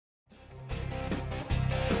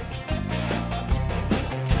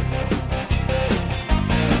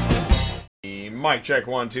Mic check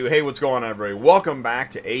 1 2. Hey, what's going on, everybody? Welcome back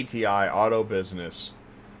to ATI Auto Business.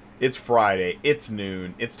 It's Friday. It's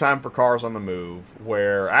noon. It's time for Cars on the Move,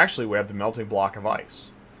 where actually we have the melting block of ice.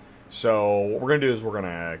 So what we're going to do is we're going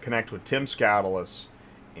to connect with Tim Skoutelas,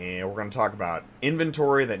 and we're going to talk about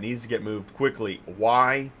inventory that needs to get moved quickly,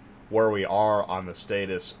 why, where we are on the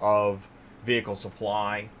status of vehicle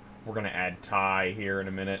supply. We're going to add Ty here in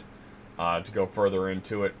a minute to go further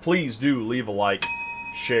into it. Please do leave a like,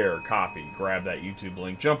 share, copy, grab that YouTube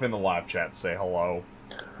link, jump in the live chat, say hello.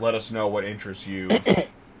 Let us know what interests you.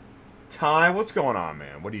 Ty, what's going on,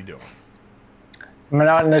 man? What are you doing? I'm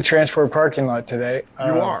out in the transport parking lot today.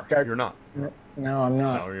 You are. You're not. No, I'm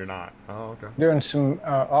not. No, you're not. Oh, okay. Doing some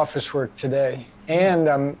office work today. And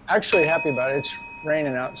I'm actually happy about it. It's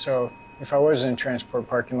raining out, so if I was in a transport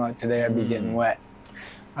parking lot today, I'd be getting wet.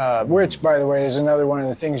 Which, by the way, is another one of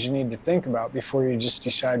the things you need to think about before you just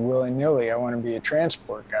decide willy-nilly, I want to be a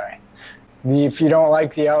transport guy. If you don't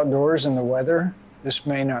like the outdoors and the weather, this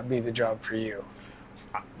may not be the job for you.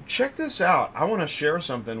 Check this out. I want to share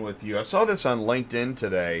something with you. I saw this on LinkedIn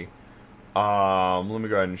today. Let me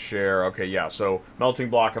go ahead and share. Okay, yeah, so melting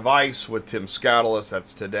block of ice with Tim Skoutelas.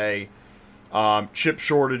 That's today. Chip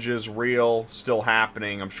shortages real, still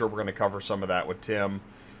happening. I'm sure we're going to cover some of that with Tim.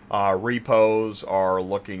 Repos are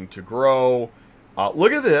looking to grow.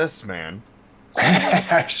 Look at this, man.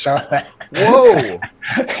 I saw that. Whoa.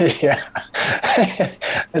 Yeah.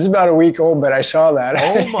 It's about a week old, but I saw that.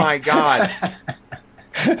 Oh, my God.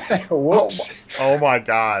 Whoops. Oh, my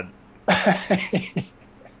God.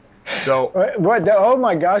 So what the oh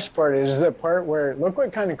my gosh part is the part where look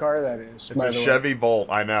what kind of car that is. It's a Chevy Volt,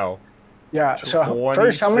 I know. Yeah. So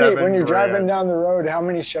first, how many when you're driving down the road, how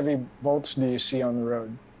many Chevy Volts do you see on the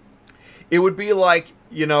road? It would be like,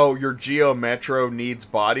 you know, your Geo Metro needs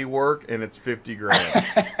body work and it's 50 grand.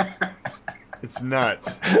 It's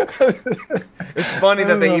nuts. It's funny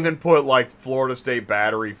that they even put like Florida State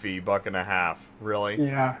battery fee, $1.50. Really?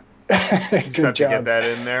 Yeah. You just have to get that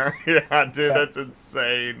in there. Yeah, dude, that's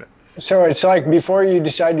insane. So it's like before you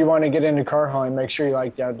decide you want to get into car hauling, make sure you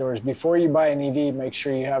like the outdoors. Before you buy an EV, make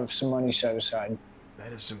sure you have some money set aside.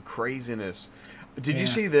 That is some craziness. Did you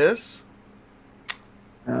see this?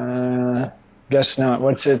 Guess not.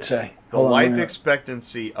 What's it say? The life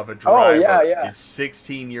expectancy of a driver is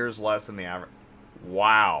 16 years less than the average.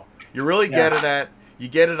 Wow. You really get it you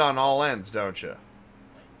get it on all ends, don't you?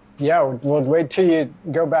 Yeah, well, wait till you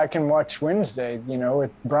go back and watch Wednesday, you know,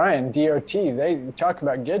 with Brian, DOT. They talk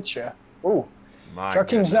about get you. Ooh,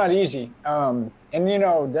 trucking's not easy. And, you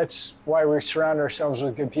know, that's why we surround ourselves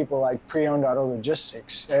with good people like Pre-Owned Auto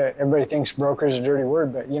Logistics. Everybody thinks broker is a dirty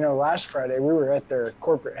word, but, you know, last Friday we were at their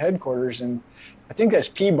corporate headquarters, and I think that's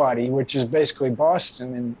Peabody, which is basically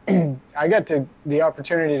Boston. And I got the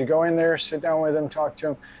opportunity to go in there, sit down with them, talk to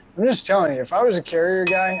them. I'm just telling you, if I was a carrier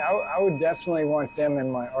guy, I would definitely want them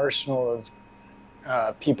in my arsenal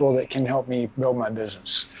of people that can help me build my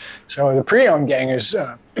business. So the pre-owned gang is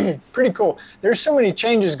pretty cool. There's so many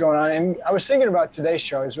changes going on. And I was thinking about today's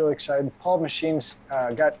show. I was really excited. Paul Machines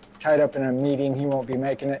got tied up in a meeting. He won't be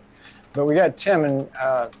making it. But we got Tim, and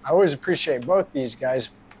I always appreciate both these guys.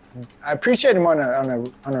 I appreciate them on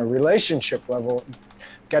a relationship level.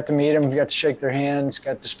 Got to meet them, got to shake their hands,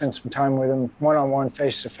 got to spend some time with them, one-on-one,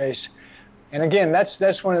 face-to-face. And again,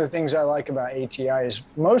 that's one of the things I like about ATI is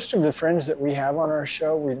most of the friends that we have on our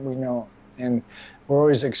show, we know. And we're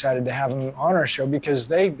always excited to have them on our show because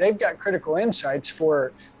they've got critical insights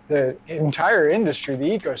for the entire industry, the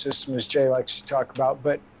ecosystem, as Jay likes to talk about.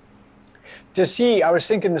 But to see, I was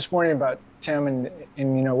thinking this morning about Tim and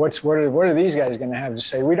you know what are these guys going to have to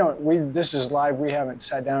say? This is live. We haven't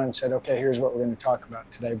sat down and said, okay, here's what we're going to talk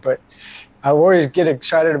about today. But I always get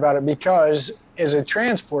excited about it because as a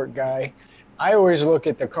transport guy, I always look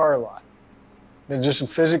at the car lot and just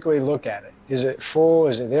physically look at it. Is it full?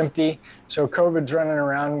 Is it empty? So COVID's running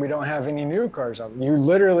around. We don't have any new cars on. You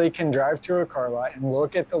literally can drive to a car lot and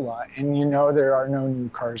look at the lot, and you know there are no new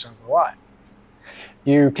cars on the lot.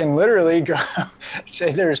 You can literally go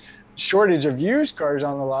say there's shortage of used cars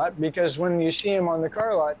on the lot because when you see them on the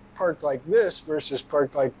car lot parked like this versus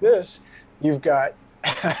parked like this, you've got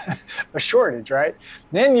a shortage, right?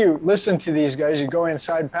 Then you listen to these guys, you go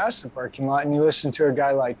inside past the parking lot and you listen to a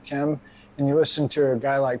guy like Tim and you listen to a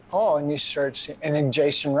guy like Paul and you start seeing, and then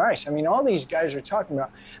Jason Rice. I mean, all these guys are talking about,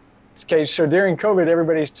 okay, so during COVID,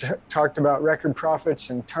 everybody's talked about record profits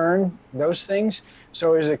and turn, those things.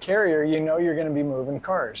 So as a carrier, you know you're going to be moving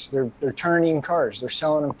cars. They're turning cars. They're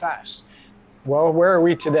selling them fast. Well, where are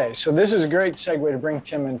we today? So this is a great segue to bring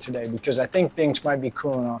Tim in today because I think things might be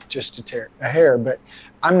cooling off just a hair, but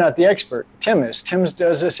I'm not the expert. Tim is. Tim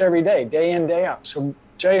does this every day in, day out. So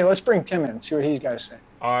Jay, let's bring Tim in and see what he's got to say.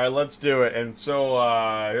 All right, let's do it. And so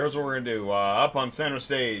here's what we're going to do. Up on center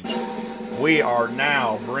stage, we are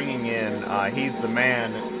now bringing in, he's the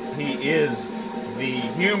man, he is the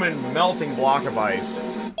human melting block of ice.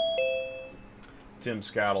 Tim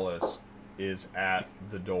Skoutelas is at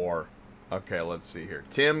the door. Okay, let's see here.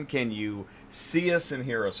 Tim, can you see us and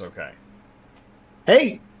hear us okay?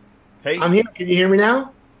 Hey. Hey. I'm here. Can you hear me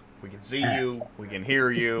now? We can see you. We can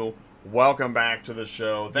hear you. Welcome back to the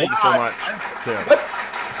show. Thank you so much, Tim.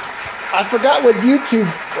 I forgot what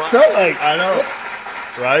YouTube felt like. I know.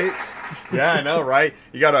 Right? Yeah, I know, right?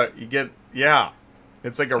 Yeah.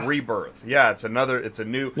 It's like a rebirth. Yeah, it's a new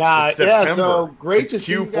it's September. Yeah, so great it's to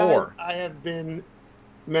see Q4. you guys. I have been,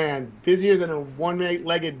 busier than a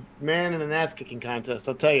one-legged man in an ass-kicking contest,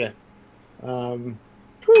 I'll tell you. Good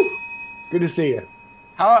to see you.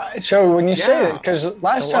 So when you say it, because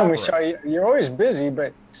last time we saw you, you're always busy,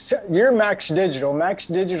 but you're Max Digital. Max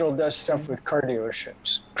Digital does stuff with car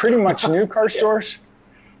dealerships. Pretty much new car stores?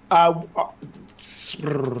 Yeah,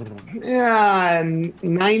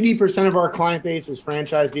 90% of our client base is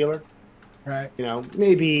franchise dealer. Right.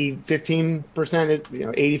 Maybe 15%,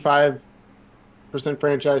 85%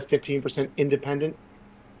 franchise, 15% independent.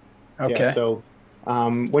 Okay. Yeah, so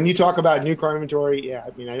when you talk about new car inventory,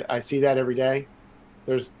 I see that every day.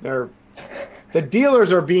 The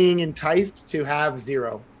dealers are being enticed to have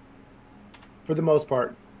zero, for the most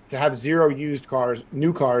part, to have zero used cars,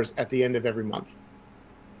 new cars at the end of every month.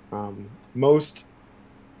 Most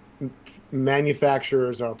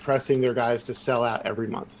manufacturers are pressing their guys to sell out every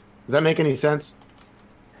month. Does that make any sense?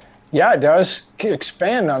 Yeah, it does.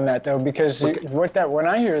 Expand on that though, because when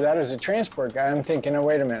I hear that as a transport guy, I'm thinking, oh,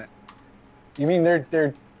 wait a minute. You mean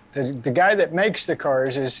the guy that makes the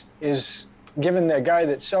cars is giving the guy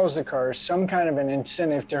that sells the cars some kind of an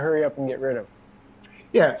incentive to hurry up and get rid of?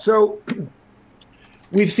 Yeah, so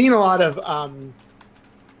we've seen a lot of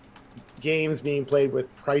games being played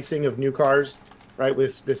with pricing of new cars, right?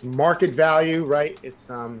 With this market value, right? It's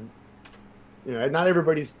not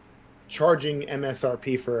everybody's charging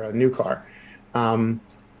MSRP for a new car,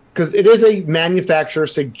 because it is a manufacturer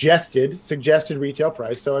suggested retail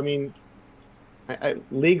price. So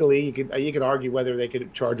legally, you could argue whether they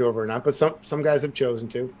could charge over or not, but some guys have chosen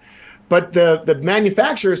to. But the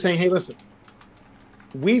manufacturer is saying, hey, listen,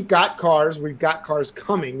 we've got cars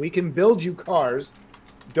coming. We can build you cars.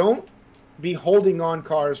 Don't be holding on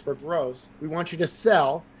cars for gross. We want you to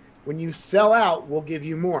sell. When you sell out, we'll give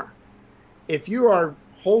you more. If you are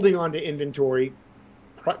holding on to inventory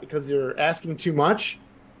because you're asking too much,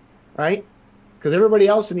 right? Because everybody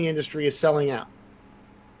else in the industry is selling out.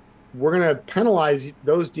 We're going to penalize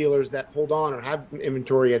those dealers that hold on or have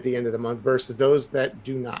inventory at the end of the month versus those that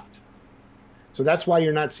do not. So that's why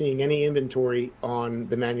you're not seeing any inventory on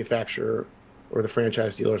the manufacturer or the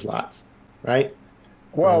franchise dealer's lots, right?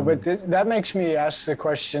 Well, but that makes me ask the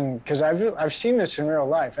question, because I've seen this in real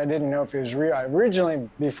life. I didn't know if it was real. Originally,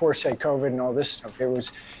 before, say, COVID and all this stuff, there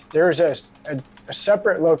was a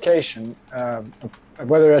separate location,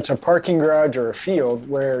 whether it's a parking garage or a field,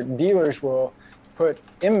 where dealers will put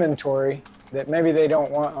inventory that maybe they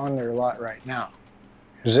don't want on their lot right now.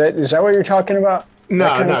 Is that what you're talking about?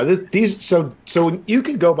 No. So you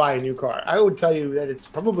could go buy a new car. I would tell you that it's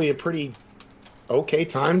probably a pretty okay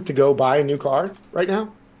time to go buy a new car right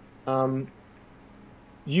now.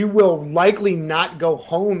 You will likely not go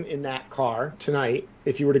home in that car tonight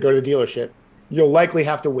if you were to go to the dealership. You'll likely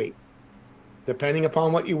have to wait. Depending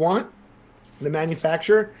upon what you want, the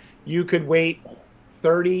manufacturer, you could wait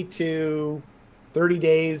 30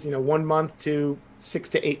 days, 1 month to 6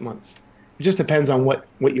 to 8 months. It just depends on what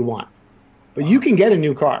you want. But you can get a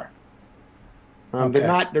new car. Okay.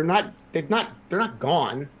 They're not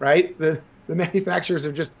gone, right? The manufacturers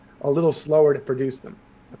are just a little slower to produce them.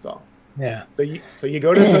 That's all. Yeah. So you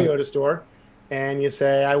go to the Toyota store and you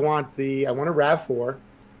say, I want a RAV4,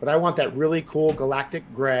 but I want that really cool galactic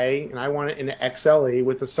gray, and I want it in an XLE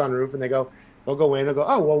with the sunroof. And they'll go in, they'll go,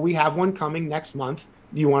 oh, well, we have one coming next month.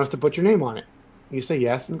 Do you want us to put your name on it? And you say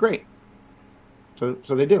yes, and great. So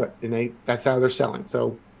they do it, and that's how they're selling.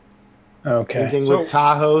 So okay, anything with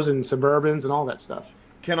Tahoes and Suburbans and all that stuff.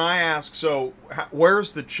 Can I ask? So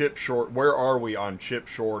where's the chip short? Where are we on chip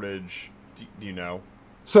shortage? Do you know?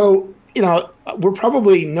 So we're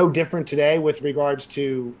probably no different today with regards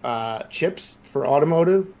to chips for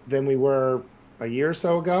automotive than we were a year or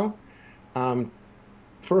so ago.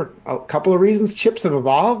 For a couple of reasons, chips have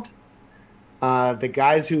evolved. The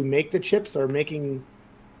guys who make the chips are making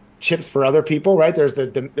chips for other people, right? There's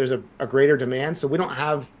a greater demand, so we don't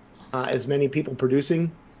have as many people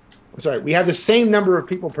producing. We have the same number of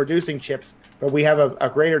people producing chips, but we have a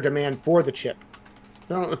greater demand for the chip.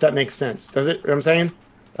 don't know if that makes sense. Does it? You know what I'm saying?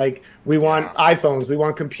 Like, we want iPhones, we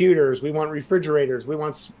want computers, we want refrigerators, we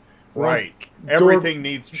want everything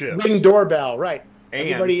needs chips. Ring doorbell, right? And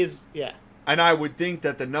everybody is And I would think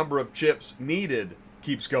that the number of chips needed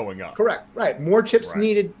keeps going up. Correct. Right. More chips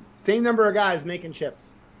needed. Same number of guys making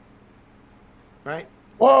chips. Right.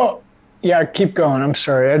 Well, yeah. Keep going. I'm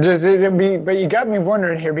sorry. But you got me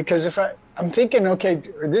wondering here, because if I'm thinking, okay,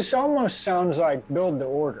 this almost sounds like build to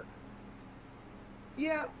order.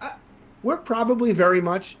 Yeah, we're probably very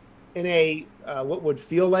much in a what would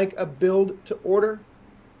feel like a build to order.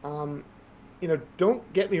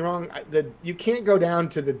 Don't get me wrong. You can't go down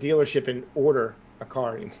to the dealership and order a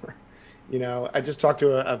car anymore. I just talked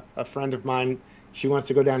to a friend of mine. She wants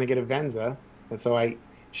to go down and get a Venza, and so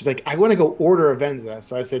she's like, I want to go order a Venza.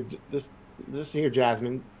 So I said, this here,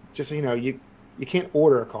 Jasmine, just so you know, you can't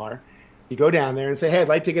order a car. You go down there and say, hey, I'd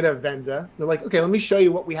like to get a Venza. They're like, okay, let me show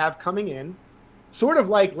you what we have coming in. Sort of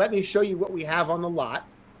like, let me show you what we have on the lot,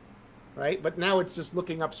 right? But now it's just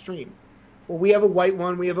looking upstream. Well, we have a white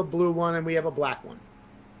one, we have a blue one, and we have a black one.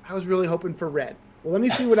 I was really hoping for red. Well, let me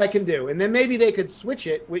see what I can do. And then maybe they could switch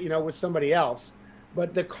it with somebody else.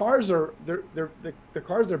 But the cars the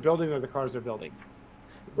cars they're building are the cars they're building.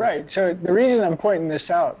 Right. So the reason I'm pointing this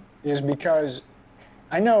out is because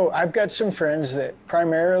I know I've got some friends that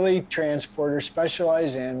primarily transport or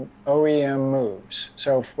specialize in OEM moves.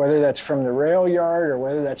 So whether that's from the rail yard or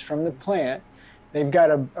whether that's from the plant, they've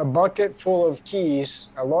got a bucket full of keys,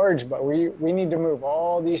 a large, but we need to move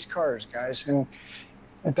all these cars, guys. And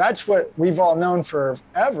that's what we've all known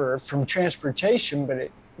forever from transportation.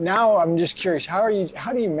 But now I'm just curious, how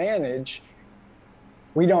do you manage?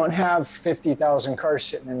 We don't have 50,000 cars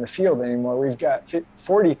sitting in the field anymore. We've got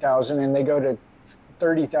 40,000, and they go to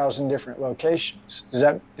 30,000 different locations. Is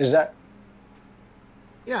that?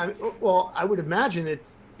 Yeah. Well, I would imagine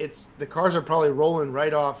it's the cars are probably rolling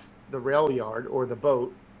right off the rail yard or the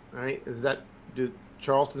boat, right?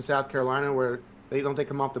 Charleston, South Carolina, where they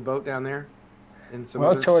come off the boat down there?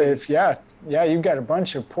 Well, totally. You've got a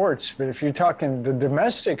bunch of ports, but if you're talking the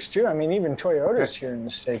domestics too, I mean, even Toyota's here in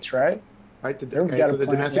the States, right? Right. So the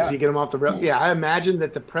domestics, you get them off the rail. Yeah, I imagine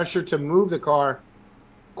that the pressure to move the car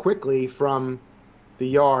quickly from the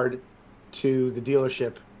yard to the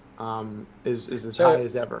dealership is as high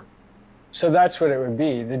as ever. So that's what it would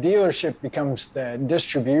be. The dealership becomes the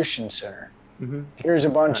distribution center. Mm-hmm. Here's a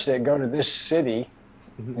bunch that go to this city.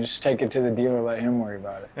 Mm-hmm. Just take it to the dealer, let him worry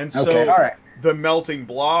about it. And so all right. The melting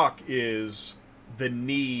block is the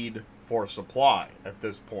need for supply at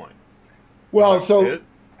this point. Well, so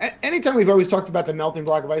anytime we've always talked about the melting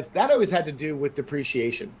block of ice, that always had to do with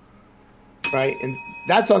depreciation, right? And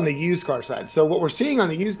that's on the used car side. So what we're seeing on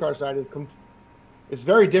the used car side is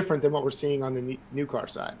very different than what we're seeing on the new car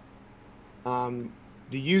side. The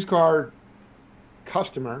used car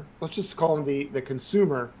customer, let's just call them the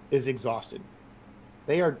consumer, is exhausted.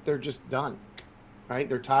 They're just done, right?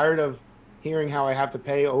 They're tired of hearing how I have to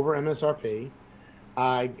pay over MSRP.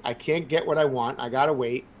 I can't get what I want. I gotta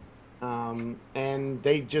wait. And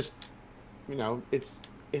they just, it's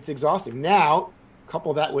exhausting. Now,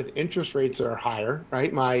 couple that with interest rates that are higher,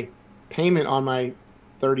 right? My payment on my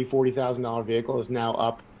 $30,000-$40,000 vehicle is now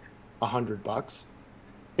up $100.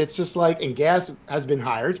 It's just like, and gas has been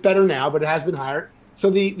higher. It's better now, but it has been higher. So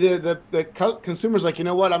the consumer's like, you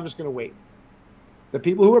know what? I'm just going to wait. The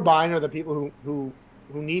people who are buying are the people who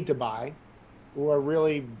need to buy, who are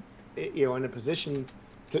really, in a position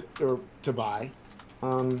to buy.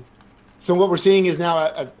 So what we're seeing is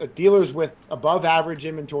now a dealers with above average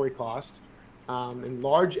inventory cost, and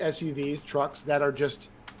large SUVs, trucks that are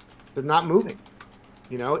they're not moving.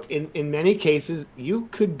 In many cases, you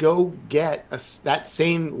could go get that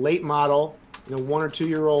same late model, 1 or 2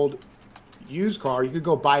 year old used car. You could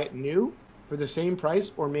go buy it new for the same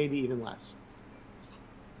price or maybe even less.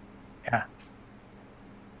 Yeah.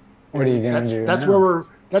 What are you going to do?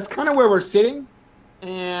 That's kind of where we're sitting.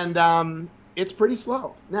 And it's pretty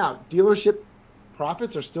slow. Now, dealership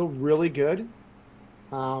profits are still really good.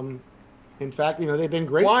 In fact, they've been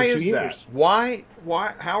great for 2 years. Why is that?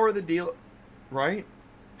 Why? How are the deal? Right?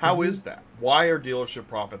 How is that? Why are dealership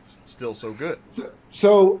profits still so good?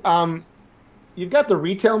 So you've got the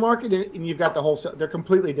retail market and you've got the wholesale. They're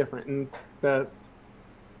completely different, and the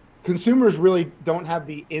consumers really don't have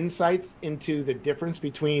the insights into the difference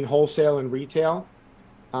between wholesale and retail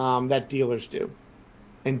that dealers do.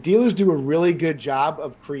 And dealers do a really good job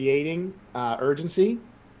of creating urgency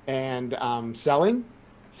and selling.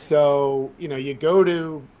 So, you go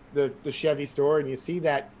to the Chevy store and you see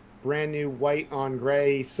that brand new white on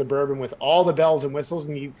gray Suburban with all the bells and whistles,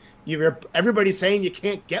 and everybody's saying you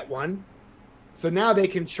can't get one. So now they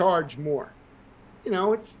can charge more.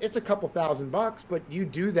 it's a couple $1,000, but you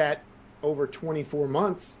do that over 24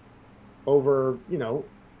 months, over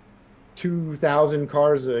 2,000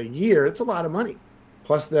 cars a year. It's a lot of money,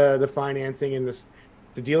 plus the financing, and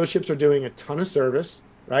the dealerships are doing a ton of service,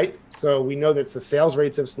 right? So we know that the sales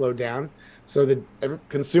rates have slowed down, so the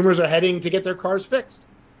consumers are heading to get their cars fixed.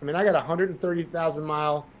 I mean, I got a 130,000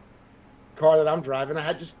 mile car that I'm driving. I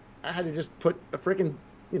had to just put a freaking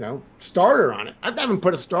starter on it. I haven't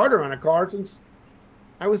put a starter on a car since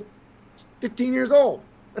I was 15 years old.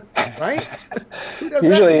 Right? Who does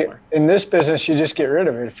Usually, that anymore? In this business, you just get rid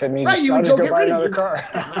of it. If it means right, you I'll would just go go buy another of car.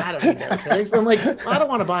 I don't need those things, but I'm like, I don't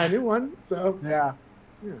want to buy a new one. So yeah,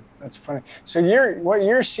 that's funny. So what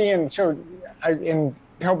you're seeing. So, and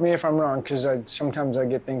help me if I'm wrong, because sometimes I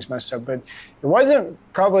get things messed up. But it wasn't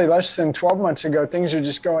probably less than 12 months ago. Things are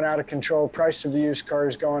just going out of control. Price of used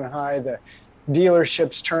cars going high. The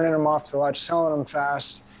dealerships turning them off the lot, selling them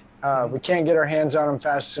fast. We can't get our hands on them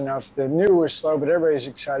fast enough. The new was slow, but everybody's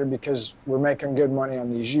excited because we're making good money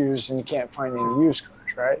on these used, and you can't find any used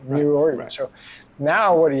cars, right? New or used. So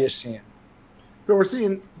now what are you seeing? So we're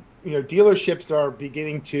seeing, dealerships are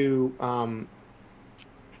beginning to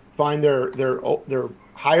find their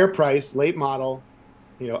higher price, late model,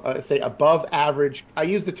 say above average. I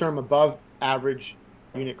use the term above average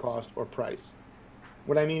unit cost or price.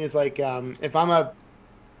 What I mean is, like, if I'm a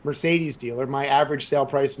Mercedes dealer, my average sale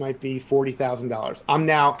price might be $40,000. I'm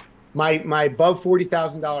now my above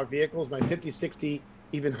 $40,000 vehicles, my 50, 60,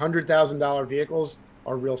 even $100,000 vehicles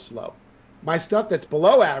are real slow. My stuff that's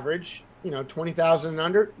below average, 20,000 and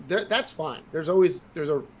under, that's fine. There's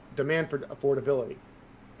a demand for affordability.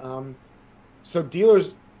 So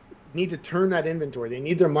dealers need to turn that inventory. They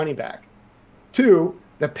need their money back. Two,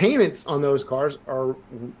 the payments on those cars are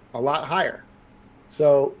a lot higher.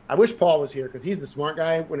 So I wish Paul was here, because he's the smart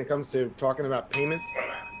guy when it comes to talking about payments.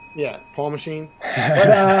 Yeah, Paul Machine. But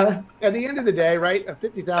at the end of the day, right, a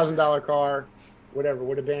 $50,000 car, whatever,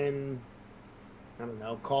 would have been, I don't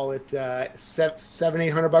know, call it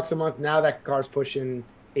 $700-800 a month. Now that car's pushing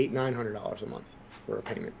 $800-900 a month for a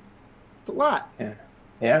payment. It's a lot. Yeah.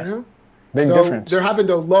 Big so difference. They're having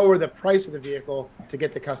to lower the price of the vehicle to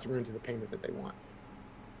get the customer into the payment that they want.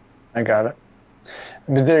 I got it.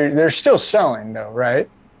 But they're still selling though, right?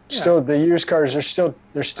 Yeah. Still, the used cars there's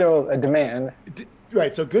still a demand.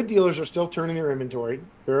 Right. So good dealers are still turning their inventory.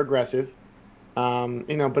 They're aggressive.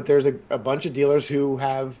 But there's a bunch of dealers who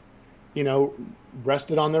have,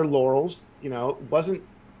 rested on their laurels. It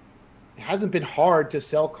hasn't been hard to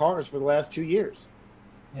sell cars for the last 2 years.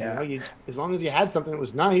 Yeah. As long as you had something that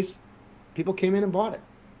was nice, people came in and bought it.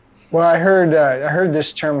 Well, I heard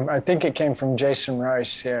this term. I think it came from Jason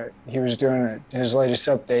Rice. Yeah, he was doing his latest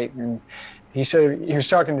update, and he said he was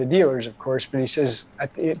talking to dealers, of course. But he says,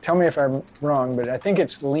 "Tell me if I'm wrong, but I think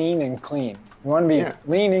it's lean and clean. You want to be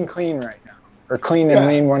lean and clean right now, or clean and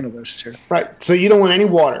lean, one of those two." Right. So you don't want any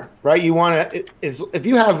water, right? You want to. If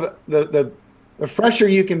you have the fresher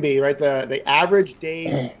you can be, right? The average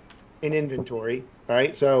days in inventory,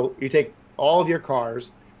 right? So you take all of your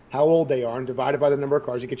cars, how old they are, and divide it by the number of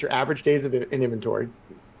cars, you get your average days in inventory.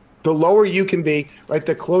 The lower you can be, right,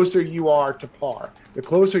 the closer you are to par, the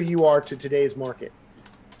closer you are to today's market.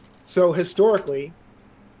 So historically,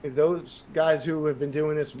 those guys who have been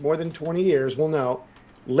doing this more than 20 years will know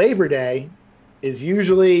Labor Day is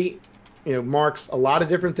usually, marks a lot of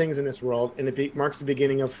different things in this world, and it marks the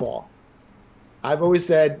beginning of fall. I've always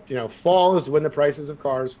said, fall is when the prices of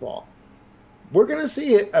cars fall. We're going to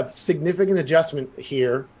see a significant adjustment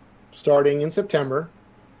here starting in September,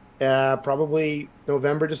 probably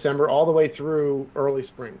November, December, all the way through early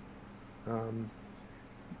spring.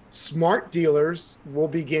 Smart dealers will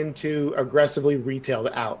begin to aggressively retail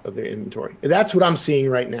out of their inventory. That's what I'm seeing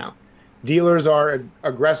right now. Dealers are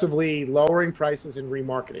aggressively lowering prices and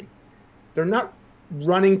remarketing. They're not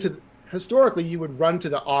running to, historically, you would run to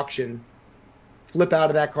the auction, flip out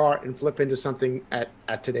of that car and flip into something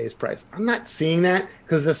at today's price. I'm not seeing that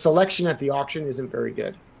because the selection at the auction isn't very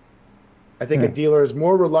good. I think a dealer is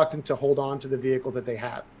more reluctant to hold on to the vehicle that they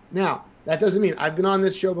have. Now, that doesn't mean, I've been on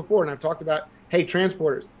this show before and I've talked about, hey,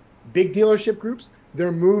 transporters, big dealership groups,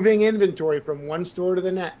 they're moving inventory from one store to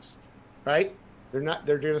the next, right? They're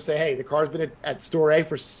going to say, hey, the car's been at store A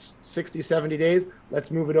for 60, 70 days. Let's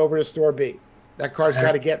move it over to store B. That car's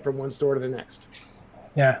got to get from one store to the next.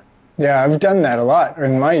 Yeah. Yeah, I've done that a lot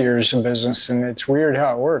in my years in business, and it's weird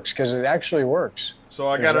how it works because it actually works. So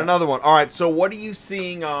I got another one. All right, so what are you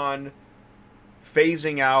seeing on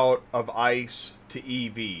phasing out of ICE to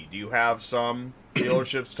EV? Do you have some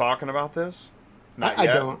dealerships talking about this? Not yet.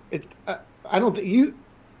 I don't. I don't think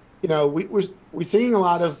we're seeing a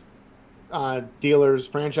lot of dealers,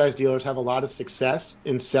 franchise dealers, have a lot of success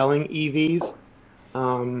in selling EVs.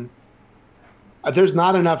 There's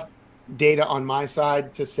not enough data on my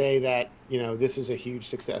side to say that, this is a huge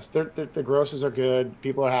success. The grosses are good.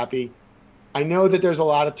 People are happy. I know that there's a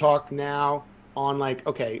lot of talk now on like,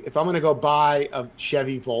 okay, if I'm going to go buy a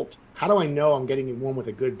Chevy Volt, how do I know I'm getting one with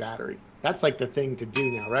a good battery? That's like the thing to do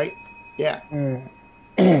now, right? Yeah.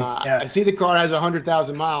 Yeah. I see the car has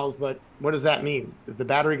 100,000 miles, but what does that mean? Is the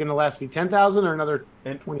battery going to last me 10,000 or another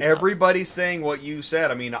 20,000? Everybody's saying what you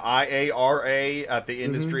said. I mean, IARA at the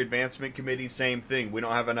Industry Advancement Committee, same thing. We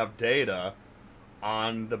don't have enough data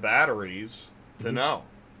on the batteries to know,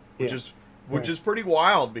 which is pretty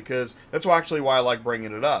wild, because that's actually why I like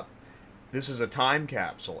bringing it up. This is a time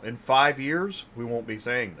capsule. In 5 years, we won't be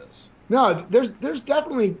saying this. No, there's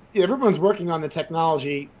definitely, everyone's working on the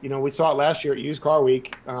technology. We saw it last year at Used Car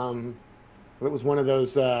Week. It was one of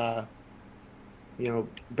those,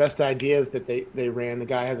 best ideas that they ran. The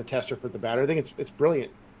guy has a tester for the battery. I think it's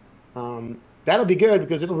brilliant. That'll be good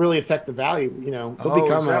because it'll really affect the value.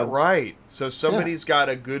 Is that right? So somebody's got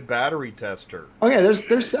a good battery tester. Oh yeah,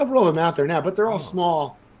 there's several of them out there now, but they're all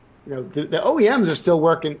small. The OEMs are still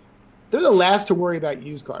working. They're the last to worry about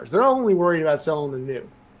used cars. They're only worried about selling the new.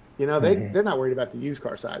 They're not worried about the used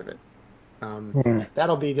car side of it.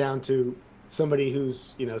 That'll be down to somebody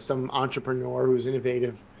who's, some entrepreneur who's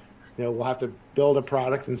innovative. Will have to build a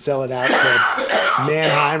product and sell it out to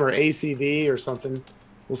Manheim or ACV or something.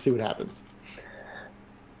 We'll see what happens.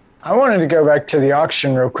 I wanted to go back to the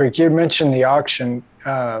auction real quick. You mentioned the auction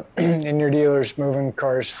in your dealers, moving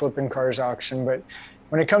cars, flipping cars auction. But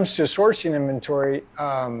when it comes to sourcing inventory,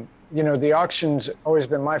 the auction's always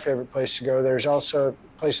been my favorite place to go. There's also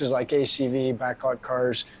places like ACV, Backlot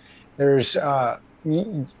Cars. There's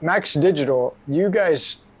Max Digital. Do you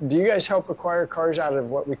guys help acquire cars out of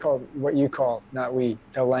what you call, not we,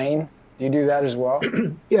 the lane? Do you do that as well?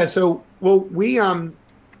 Yeah. So, we,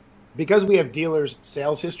 because we have dealers'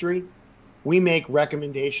 sales history, we make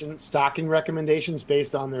stocking recommendations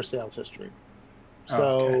based on their sales history. So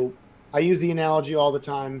okay. I use the analogy all the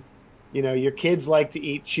time. Your kids like to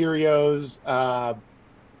eat Cheerios,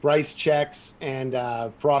 Rice Chex,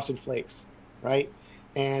 and Frosted Flakes, right?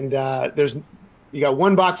 And you got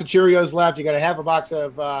one box of Cheerios left. You got a half a box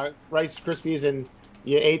of Rice Krispies, and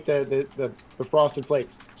you ate the Frosted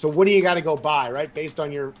Flakes. So what do you got to go buy, right? Based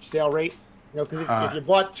on your sale rate, because if you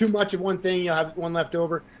bought too much of one thing, you'll have one left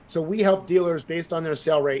over. So we help dealers based on their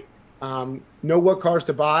sale rate, know what cars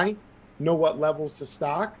to buy, know what levels to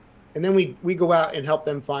stock, and then we go out and help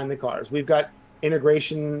them find the cars. We've got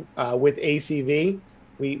integration with ACV.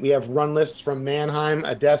 We have run lists from Manheim,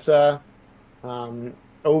 ADESA,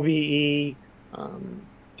 OVE,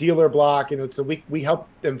 Dealer Block. So we help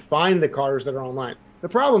them find the cars that are online. The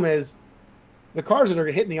problem is the cars that are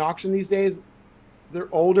hitting the auction these days, they're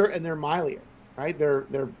older and they're milier, right? They're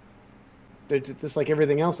just like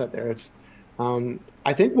everything else out there. It's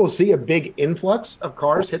I think we'll see a big influx of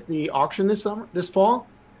cars hit the auction this fall,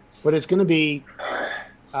 but it's going to be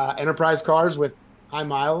enterprise cars with high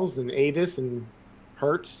miles and Avis and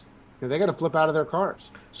Hertz. They got to flip out of their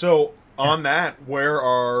cars. So on that, where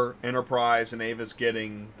are Enterprise and Avis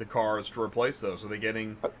getting the cars to replace those?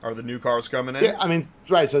 Are the new cars coming in? Yeah, I mean,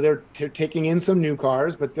 right. So they're taking in some new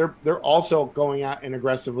cars, but they're also going out and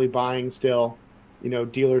aggressively buying still,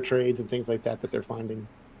 dealer trades and things like that they're finding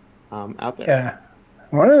out there. Yeah.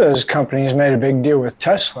 One of those companies made a big deal with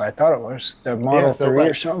Tesla. I thought it was the Model 3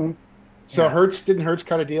 or something. So didn't Hertz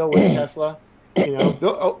cut a deal with Tesla?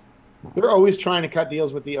 They're always trying to cut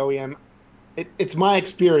deals with the OEM. It's my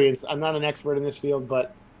experience. I'm not an expert in this field,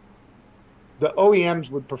 but the OEMs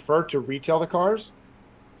would prefer to retail the cars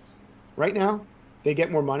right now. They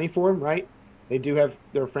get more money for them, right? They do have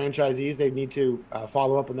their franchisees. They need to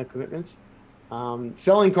follow up on their commitments.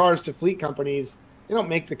 Selling cars to fleet companies, they don't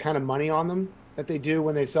make the kind of money on them that they do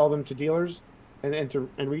when they sell them to dealers and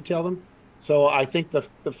retail them. So I think the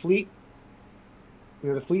fleet,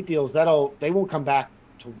 the fleet deals, they will come back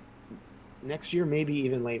to next year, maybe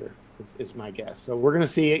even later. Is my guess. So we're going to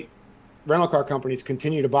see rental car companies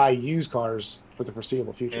continue to buy used cars for the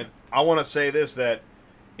foreseeable future. And I want to say this, that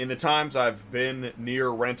in the times I've been near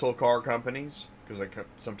rental car companies, because I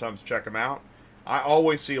sometimes check them out, I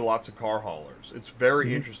always see lots of car haulers. It's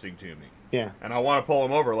very interesting to me. Yeah. And I want to pull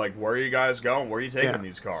them over, like, where are you guys going? Where are you taking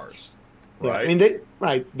these cars? Right? Yeah.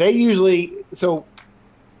 I mean, they usually, so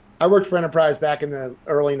I worked for Enterprise back in the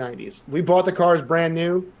early 90s. We bought the cars brand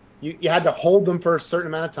new. You had to hold them for a certain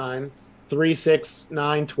amount of time, 3, 6,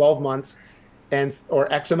 9, 12 months,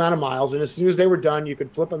 or X amount of miles. And as soon as they were done, you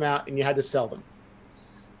could flip them out and you had to sell them.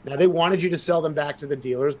 Now, they wanted you to sell them back to the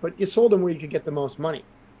dealers, but you sold them where you could get the most money.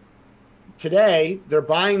 today they're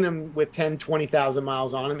buying them with 10, 20,000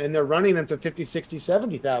 miles on them, and they're running them to 50, 60,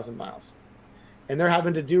 70,000 miles. And they're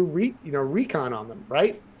having to do recon on them,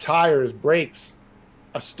 right? Tires, brakes,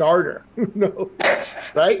 a starter,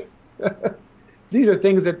 right? These are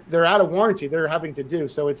things that they're out of warranty. They're having to do.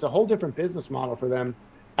 So it's a whole different business model for them.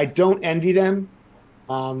 I don't envy them.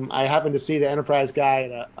 I happened to see the Enterprise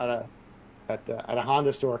guy at a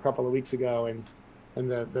Honda store a couple of weeks ago, and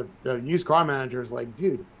the used car manager is like,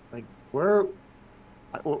 dude, like you're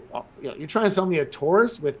trying to sell me a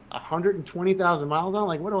Taurus with 120,000 miles on?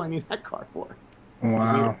 Like, what do I need that car for?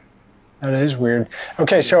 Wow. That is weird.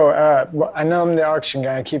 Okay, so I know I'm the auction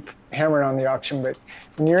guy. I keep hammering on the auction, but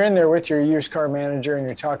when you're in there with your used car manager and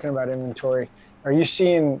you're talking about inventory, are you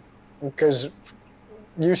seeing, because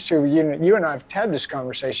used to, you and I have had this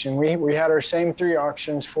conversation. We had our same 4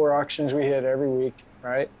 auctions we hit every week,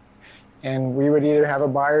 right? And we would either have a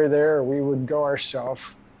buyer there or we would go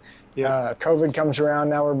ourselves. Yeah. COVID comes around,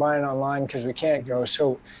 now we're buying online because we can't go.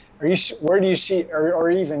 So where do you see,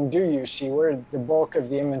 or even do you see where the bulk of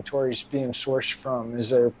the inventory is being sourced from?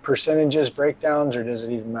 Is there percentages, breakdowns, or does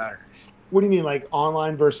it even matter? What do you mean, like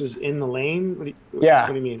online versus in the lane? What do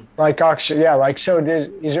you mean? Like auction, yeah. Like, so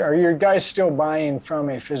are your guys still buying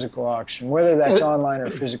from a physical auction, whether that's online or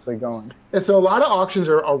physically going? And so a lot of auctions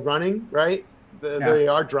are running, right? They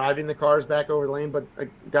are driving the cars back over the lane, but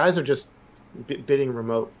guys are just bidding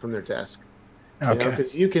remote from their desk. Okay.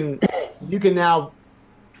 Because you can now,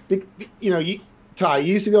 Ty,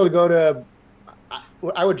 you used to be able to go to,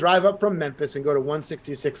 I would drive up from Memphis and go to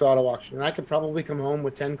 166 Auto Auction, and I could probably come home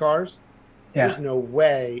with 10 cars. Yeah. There's no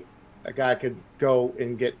way a guy could go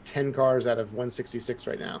and get 10 cars out of 166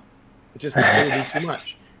 right now. It just would be too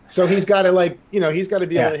much. So he's got to he's got to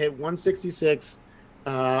be able to hit 166,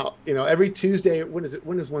 every Tuesday. When is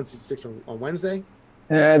 166 on Wednesday?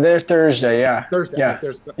 They're Thursday. Yeah. Thursday. Yeah.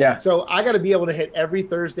 Yeah. So I got to be able to hit every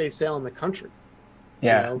Thursday sale in the country.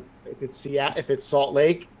 Yeah. If it's Salt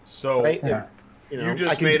Lake. So right? Yeah. You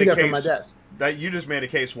just made a case from my desk. You just made a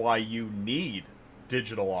case why you need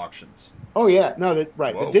digital auctions. Oh yeah, no,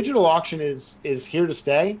 right. Whoa. The digital auction is here to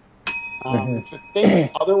stay. To think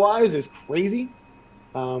otherwise is crazy.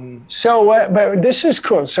 But this is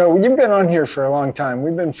cool. So you've been on here for a long time.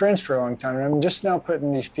 We've been friends for a long time, and I'm just now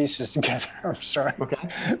putting these pieces together. I'm sorry.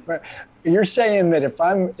 Okay. But you're saying that if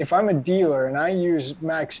I'm a dealer and I use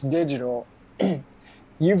Max Digital,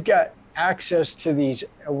 you've got access to these,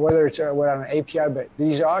 whether it's on an API, but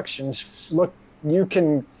these auctions. Look,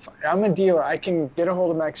 I'm a dealer. I can get a hold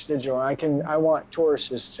of Max Digital. I want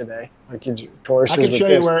Tauruses today. Tauruses. I can show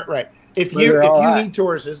you where. Right. If you need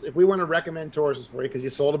Tauruses, if we want to recommend Tauruses for you because you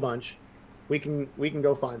sold a bunch, we can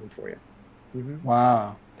go find them for you. Mm-hmm.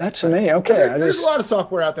 Wow, that's amazing. Okay, there's a lot of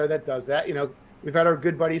software out there that does that. We've had our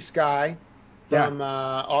good buddy Sky from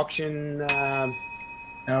Auction.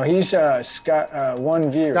 No, he's Sky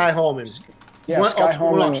OneView. Sky Holman. Yeah, Sky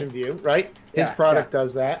Holman. Auction View, right? His product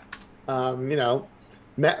does that.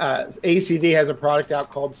 ACV has a product out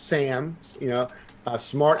called SAM.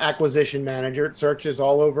 Smart Acquisition Manager. It searches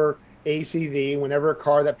all over ACV. Whenever a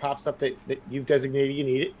car that pops up that you've designated you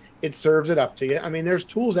need it serves it up to you. I mean, there's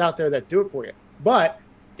tools out there that do it for you. But,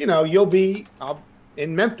 you'll be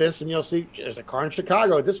in Memphis and you'll see there's a car in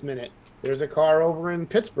Chicago at this minute. There's a car over in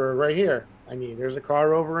Pittsburgh right here. There's a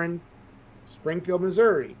car over in Springfield,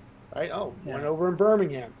 Missouri. Right? One over in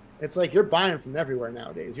Birmingham. It's like you're buying from everywhere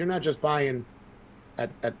nowadays. You're not just buying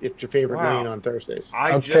at your favorite lane on Thursdays.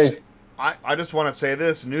 I just want to say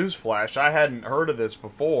this, newsflash, I hadn't heard of this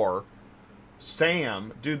before.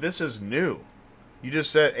 Sam, dude, this is new. You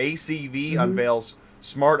just said ACV unveils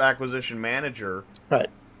Smart Acquisition Manager.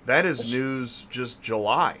 Right. That is news just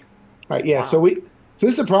July. Right, yeah. Wow. So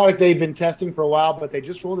this is a product they've been testing for a while, but they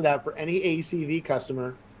just rolled it out for any ACV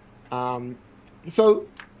customer. If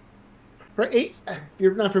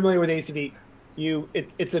you're not familiar with ACV,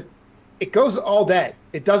 it goes all day.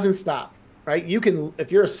 It doesn't stop, right?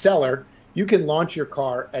 If you're a seller, you can launch your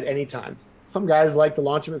car at any time. Some guys like to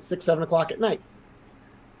launch them at 6, 7 o'clock at night.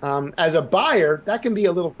 As a buyer, that can be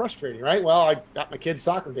a little frustrating, right? Well, I got my kid's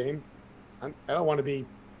soccer game. I don't want to be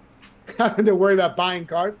having to worry about buying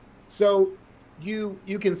cars. So you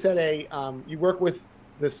can set you work with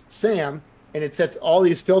this SAM, and it sets all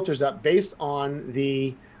these filters up based on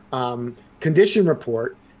the condition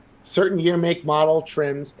report, certain year, make, model,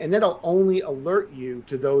 trims, and it'll only alert you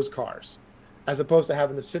to those cars, as opposed to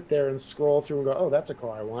having to sit there and scroll through and go, oh, that's a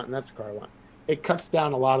car I want, and that's a car I want. It cuts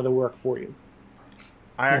down a lot of the work for you.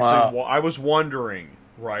 I was wondering,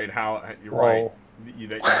 right, how you're right.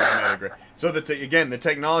 So again, the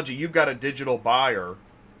technology, you've got a digital buyer.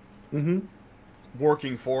 Mm-hmm.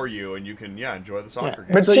 working for you, and you can enjoy the soccer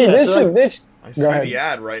game. But see, this I see the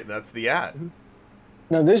ad, right? That's the ad.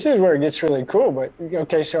 No, this is where it gets really cool. But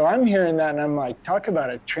okay, so I'm hearing that, and I'm like, talk about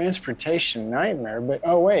a transportation nightmare. But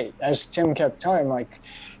oh wait, as Tim kept talking, like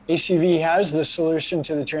ACV has the solution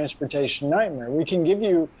to the transportation nightmare. We can give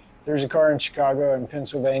you. There's a car in Chicago and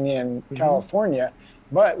Pennsylvania and California,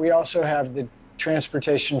 but we also have the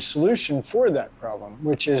transportation solution for that problem,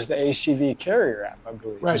 which is the ACV carrier app, I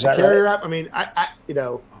believe. Right, the carrier app. I mean, I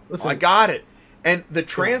listen. I got it. And the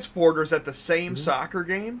transporter's at the same soccer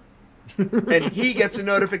game, and he gets a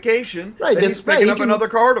notification that he's picking up another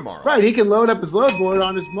car tomorrow. Right, he can load up his load board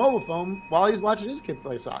on his mobile phone while he's watching his kid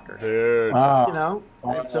play soccer. Dude.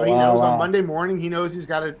 And so he knows on Monday morning, he knows he's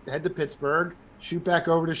got to head to Pittsburgh, shoot back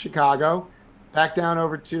over to Chicago, back down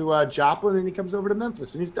over to Joplin, and he comes over to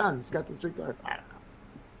Memphis, and he's done. He's got the street car. I don't know.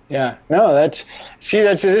 Yeah, no, this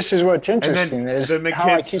is what's interesting. And then the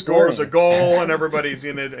kid scores a goal, and everybody's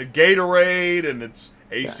in a Gatorade, and it's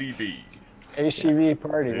ACV. ACV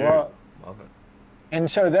party. Dude, well, love it. And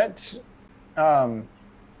so that's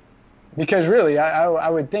because really, I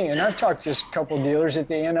would think, and I've talked to a couple dealers at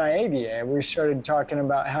the NIADA. We started talking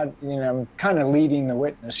about how, I'm kind of leading the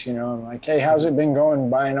witness, I'm like, hey, how's it been going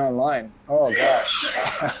buying online? Oh, gosh.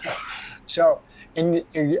 So, and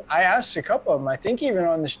I asked a couple of them, I think even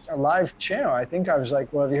on a live channel, I think I was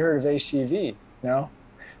like, well, have you heard of ACV? No?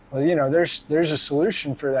 Well, there's a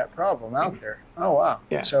solution for that problem out there. Oh, wow.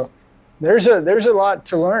 Yeah. So there's a lot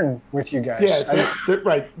to learn with you guys. Yeah,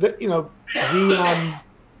 right.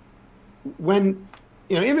 When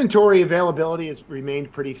inventory availability has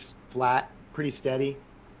remained pretty flat, pretty steady.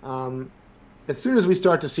 As soon as we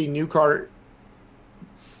start to see new car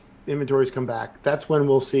inventories come back, that's when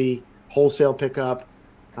we'll see wholesale pickup.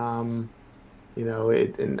 And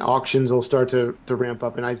auctions will start to ramp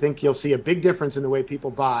up, and I think you'll see a big difference in the way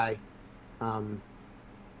people buy when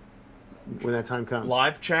that time comes.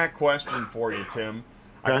 Live chat question for you, Tim.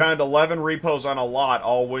 Okay. I found 11 repos on a lot.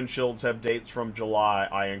 All windshields have dates from July.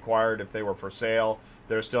 I inquired if they were for sale.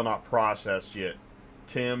 They're still not processed yet.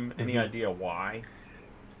 Tim, any idea why?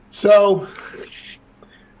 So,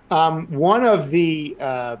 one of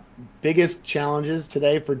the biggest challenges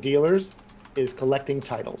today for dealers is collecting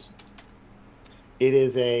titles. It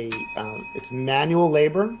is it's manual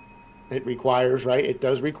labor. It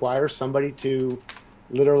does require somebody to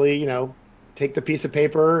literally, take the piece of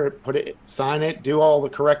paper, sign it, do all the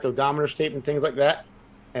correct odometer statement, things like that,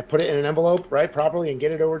 and put it in an envelope, right, properly, and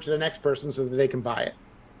get it over to the next person so that they can buy it.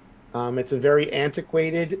 It's a very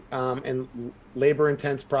antiquated and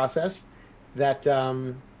labor-intense process that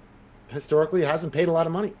historically hasn't paid a lot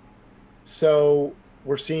of money. So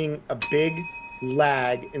we're seeing a big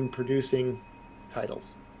lag in producing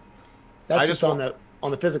titles. That's just on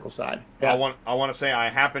the physical side. Yeah. I want to say I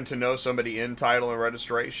happen to know somebody in title and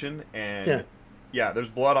registration, and there's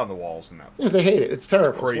blood on the walls in that. Yeah, they hate it. It's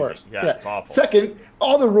terrible. It's crazy. Yeah, it's awful. Second,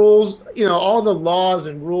 all the rules, all the laws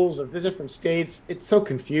and rules of the different states, it's so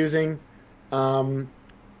confusing.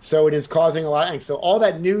 So it is causing a lot of angst. So all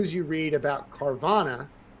that news you read about Carvana,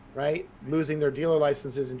 right, losing their dealer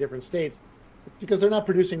licenses in different states, it's because they're not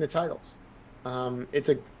producing the titles.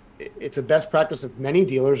 It's a best practice of many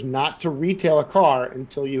dealers not to retail a car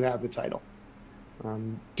until you have the title.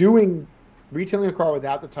 Retailing a car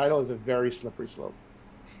without the title is a very slippery slope.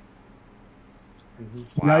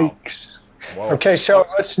 Wow. Yikes. Whoa. Okay, so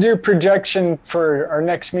let's do projection for our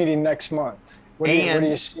next meeting next month. What are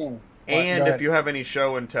you seeing? And if you have any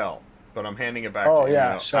show and tell, but I'm handing it back to you. Oh,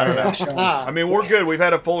 yeah. I don't know. I mean, we're good. We've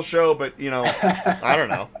had a full show, but, I don't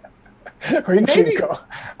know.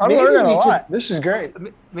 I'm learning a lot. This is great.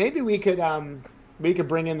 Maybe we could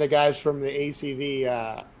bring in the guys from the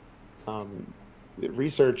ACV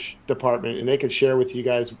research department, and they could share with you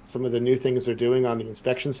guys some of the new things they're doing on the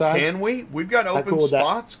inspection side. Can we? We've got open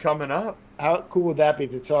spots coming up. How cool would that be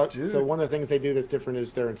to talk? Dude. So one of the things they do that's different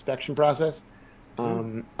is their inspection process.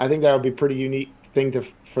 I think that would be a pretty unique thing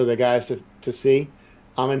for the guys to see,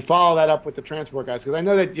 and follow that up with the transport guys, because I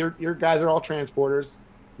know that your guys are all transporters.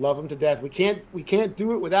 Love them to death. We can't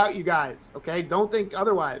do it without you guys. Okay, don't think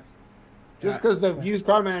otherwise. Just because the used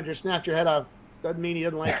car manager snapped your head off doesn't mean he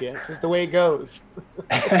doesn't like you. It's just the way it goes.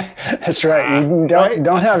 That's right. You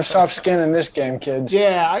don't have soft skin in this game, kids.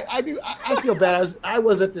 Yeah, I do. I feel bad. I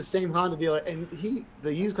was at the same Honda dealer, and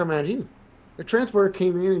the used car manager, the transporter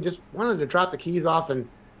came in and just wanted to drop the keys off, and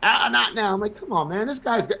not now. I'm like, come on, man. This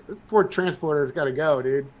poor transporter's got to go,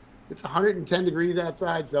 dude. It's 110 degrees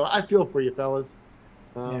outside, so I feel for you, fellas.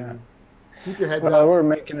 Keep your heads up. We're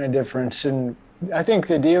making a difference, and I think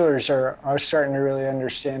the dealers are starting to really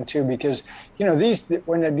understand too, because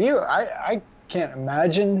when a dealer, I can't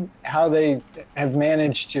imagine how they have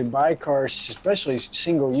managed to buy cars, especially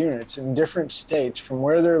single units in different states from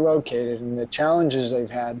where they're located and the challenges they've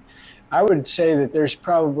had. I would say that there's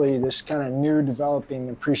probably this kind of new developing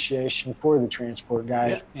appreciation for the transport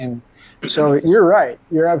guy. Yeah. And so you're right.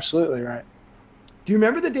 You're absolutely right. Do you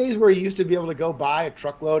remember the days where you used to be able to go buy a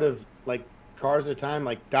truckload of like cars at a time,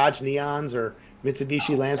 like Dodge Neons or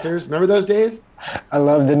Mitsubishi Lancers? Remember those days? I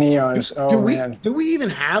love the Neons. Man. Do we even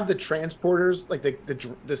have the transporters, like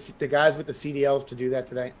the guys with the CDLs to do that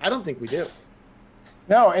today? I don't think we do.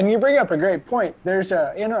 No, and you bring up a great point. There's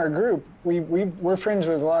in our group, we're friends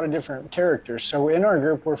with a lot of different characters. So in our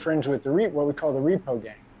group, we're friends with what we call the Repo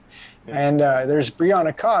Gang. Yeah. And there's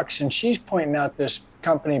Brianna Cox, and she's pointing out this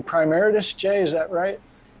company, Primeritas. Jay, is that right?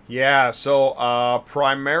 Yeah, so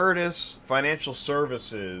Primeritas Financial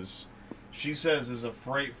Services, she says, is a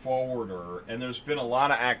freight forwarder, and there's been a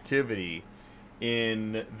lot of activity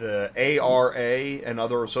in the ARA and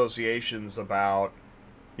other associations about,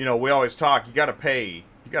 you know, we always talk, you got to pay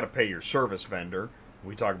your service vendor.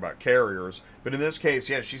 We talk about carriers, but in this case,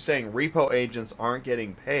 yeah, she's saying repo agents aren't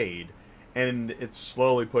getting paid, and it's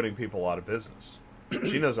slowly putting people out of business.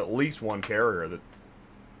 She knows at least one carrier that.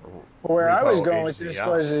 Where I was going with this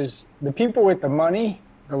is the people with the money,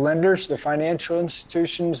 the lenders, the financial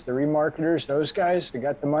institutions, the remarketers, those guys that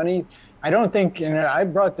got the money. I don't think, and I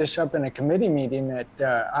brought this up in a committee meeting at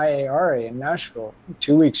IARA in Nashville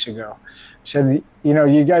 2 weeks ago. Said, you know,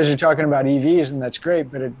 you guys are talking about EVs, and that's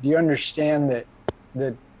great, but do you understand that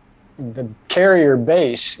the carrier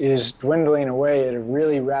base is dwindling away at a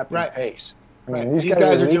really rapid pace? I mean, these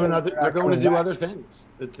guys are doing they're going to do other things.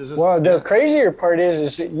 The crazier part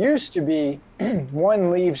is it used to be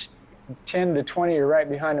one leaves 10 to 20 are right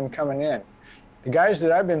behind them coming in. The guys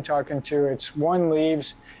that I've been talking to, it's one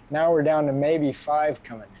leaves. Now we're down to maybe 5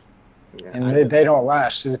 coming in, and they don't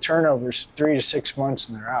last. So the turnover's 3 to 6 months,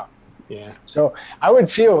 and they're out. Yeah. So I would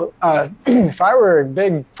feel if I were a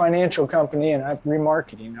big financial company and I'm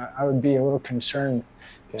remarketing, I would be a little concerned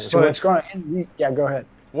as to what's going on. Yeah, go ahead.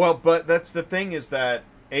 Well, but that's the thing, is that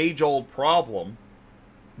age-old problem.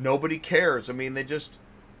 Nobody cares. I mean, they just,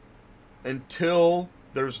 until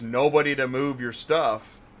there's nobody to move your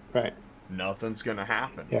stuff, right? Nothing's going to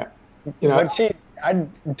happen. Yeah. You know, but see,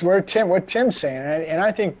 what Tim's saying, and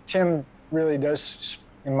I think Tim really does,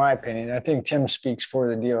 in my opinion, I think Tim speaks for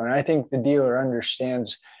the dealer, and I think the dealer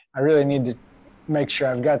understands I really need to make sure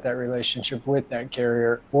I've got that relationship with that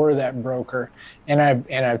carrier or that broker, and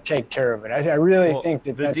I take care of it. I really think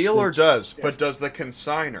that the dealer does, but does the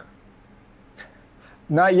consignor?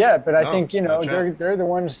 Not yet, but I think, you know, they're the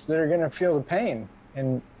ones that are going to feel the pain,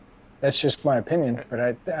 and that's just my opinion.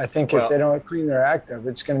 But I think if they don't clean their act up,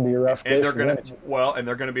 it's going to be a rough day. And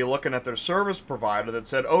they're going to be looking at their service provider that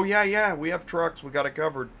said, "Oh yeah, we have trucks, we got it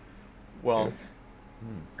covered." Well.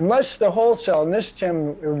 Unless the wholesale, and this,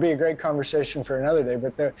 Tim, it would be a great conversation for another day,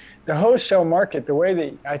 but the wholesale market, the way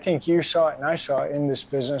that I think you saw it and I saw it in this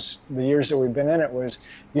business, the years that we've been in it, was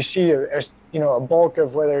you see a bulk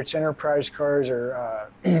of, whether it's enterprise cars or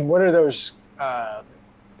what are those,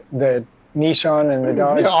 the Nissan and the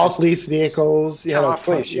Dodge? Yeah, off-lease vehicles. Yeah,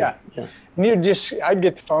 off-lease, yeah. And I'd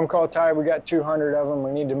get the phone call, Ty, we got 200 of them, we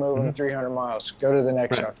need to move them 300 miles. Go to the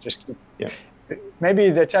next shop. Just keep. Yeah.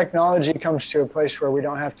 Maybe the technology comes to a place where we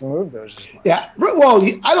don't have to move those as much. Yeah. Well,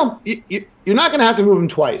 you're not going to have to move them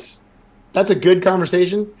twice. That's a good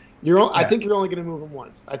conversation. I think you're only going to move them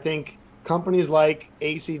once. I think companies like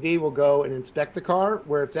ACV will go and inspect the car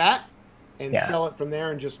where it's at and sell it from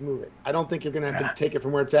there and just move it. I don't think you're going to have to take it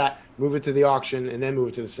from where it's at, move it to the auction, and then move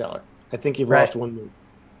it to the seller. I think you've lost one move.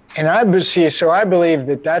 And I believe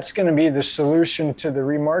that that's going to be the solution to the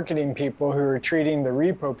remarketing people who are treating the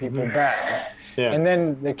repo people bad. Yeah. And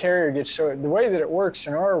then the carrier gets, so the way that it works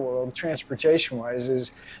in our world, transportation-wise,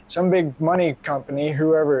 is some big money company,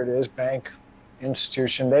 whoever it is, bank,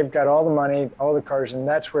 institution, they've got all the money, all the cars, and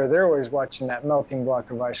that's where they're always watching that melting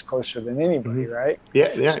block of ice closer than anybody, right?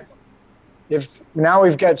 Yeah. So if now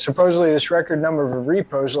we've got supposedly this record number of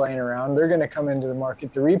repos laying around, they're going to come into the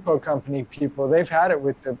market. The repo company people, they've had it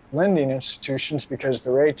with the lending institutions because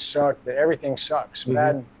the rates suck, everything sucks.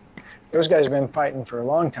 Those guys have been fighting for a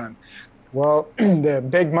long time. Well, the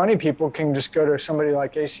big money people can just go to somebody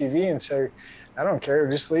like ACV and say, I don't care,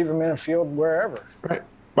 just leave them in a field wherever.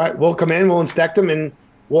 Right. We'll come in, we'll inspect them, and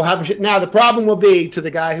we'll have them. Now, the problem will be, to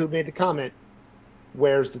the guy who made the comment,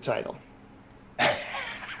 where's the title?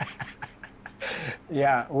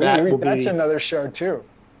 Yeah, that's another show, too.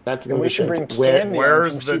 That's we should bring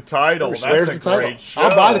where's the title? That's a great show.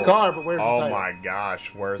 I'll buy the car, but where's the title? Oh my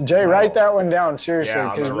gosh, where's the Jay, title? write that one down, seriously,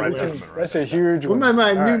 because that's a huge one.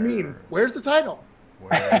 My new meme. Where's the title?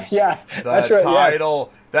 Yeah, that's the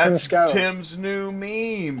title. Yeah. That's Tim's new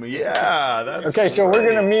meme. Yeah, that's okay. Great. So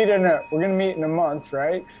we're gonna meet in a month,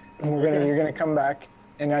 right? And you're gonna come back,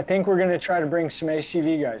 and I think we're gonna try to bring some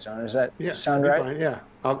ACV guys on. Does that sound right? Fine. Yeah,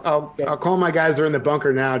 I'll call my guys. They're in the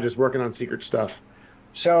bunker now, just working on secret stuff.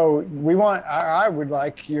 So I would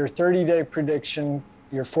like your 30-day prediction,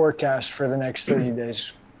 your forecast for the next 30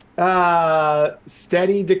 days.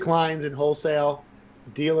 Steady declines in wholesale,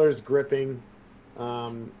 dealers gripping,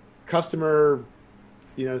 customer,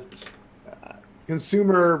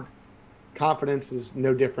 consumer confidence is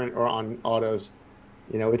no different, or on autos,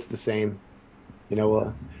 it's the same.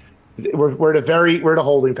 We're at a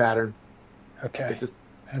holding pattern. Okay.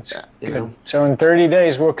 That's good. So in 30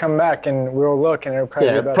 days, we'll come back and we'll look, and it'll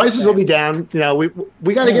probably be about prices will be down.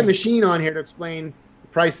 We got to get Machine on here to explain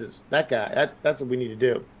prices. That guy, that's what we need to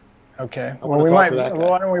do. Okay. Well, why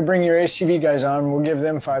don't we bring your ACV guys on? We'll give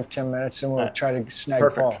them 5-10 minutes, and we'll try to snag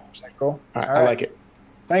Paul. Is that cool? All right. I like it.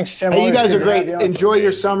 Thanks, Tim. Hey, you guys are great. Enjoy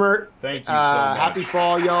your summer. Thank you so much. Happy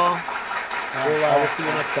fall, y'all. We'll see you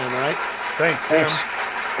next time, all right? Thanks, Tim.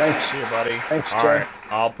 Thanks. See you, buddy. Thanks, Jay. All right.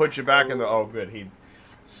 I'll put you back in the... Oh, good.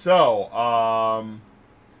 So,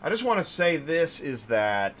 I just want to say this is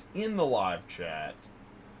that in the live chat,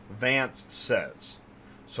 Vance says,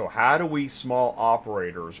 so how do we small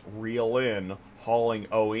operators reel in hauling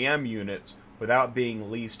OEM units without being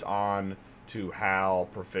leased on to HAL,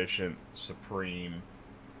 Proficient, Supreme?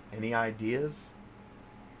 Any ideas?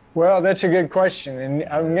 Well, that's a good question, and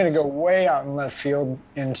I'm going to go way out in left field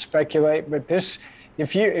and speculate, but this...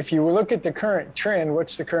 If you look at the current trend,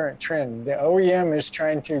 what's the current trend? The OEM is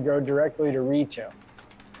trying to go directly to retail.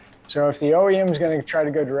 So if the OEM is going to try to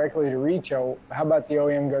go directly to retail, how about the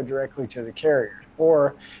OEM go directly to the carrier?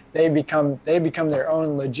 Or they become their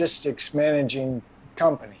own logistics managing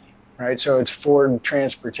company, right? So it's Ford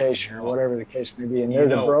Transportation or whatever the case may be, and they're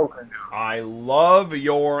the broker now. I love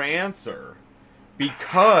your answer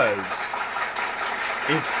because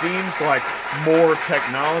it seems like more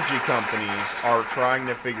technology companies are trying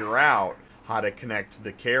to figure out how to connect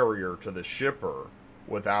the carrier to the shipper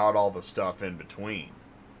without all the stuff in between.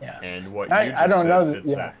 Yeah. And what you just said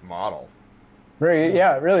fits that model. Really,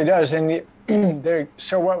 yeah, it really does. And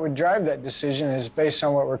so what would drive that decision is based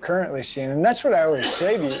on what we're currently seeing. And that's what I always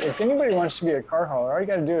say to you. If anybody wants to be a car hauler, all you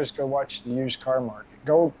got to do is go watch the used car market.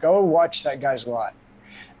 Go watch that guy's lot.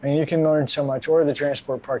 I mean, you can learn so much, or the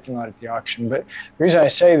transport parking lot at the auction. But the reason I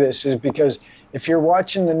say this is because if you're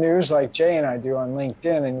watching the news like Jay and I do on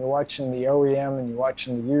LinkedIn, and you're watching the OEM and you're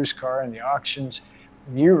watching the used car and the auctions,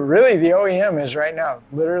 the OEM is right now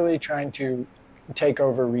literally trying to take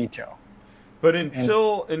over retail. But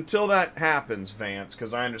until that happens, Vance,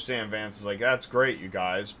 because I understand Vance is like, that's great, you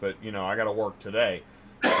guys, but I got to work today.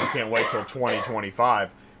 I can't wait till 2025.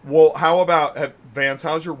 Well, how about, Vance,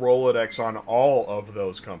 how's your Rolodex on all of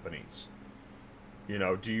those companies?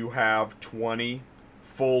 Do you have 20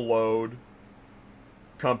 full load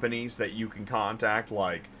companies that you can contact,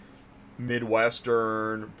 like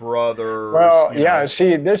Midwestern, Brothers? Well, yeah,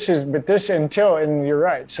 see, and you're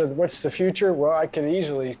right. So what's the future? Well, I could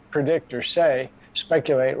easily predict or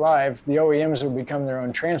speculate live, the OEMs will become their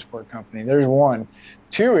own transport company. There's one.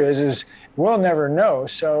 Two is we'll never know.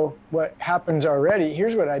 So what happens already,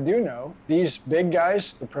 here's what I do know. These big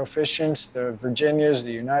guys, the Proficients, the Virginias,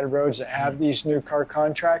 the United Roads that have these new car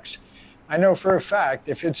contracts, I know for a fact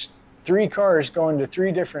if it's 3 cars going to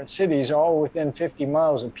 3 different cities all within 50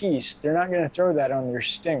 miles apiece, they're not going to throw that on their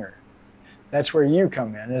Stinger. That's where you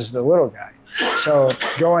come in as the little guy. So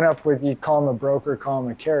going up with, you call them a broker, call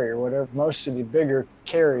them a carrier, whatever. Most of the bigger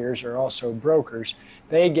carriers are also brokers.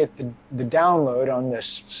 They get the download on this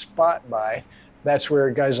spot buy. That's where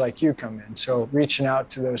guys like you come in. So reaching out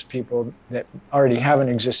to those people that already have an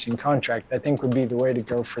existing contract, I think would be the way to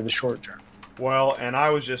go for the short term. Well, and I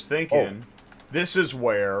was just thinking, this is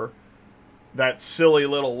where that silly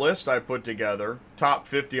little list I put together, top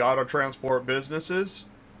 50 auto transport businesses,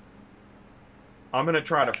 I'm going to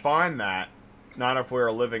try to find that. Not if we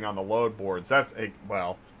are living on the load boards. That's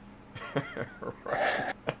well.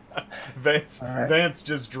 Vance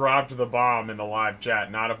just dropped the bomb in the live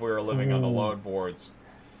chat. Not if we were living on the load boards.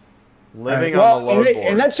 Living on the load boards.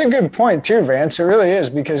 And that's a good point too, Vance. It really is,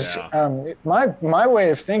 because my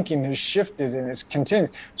way of thinking has shifted and it's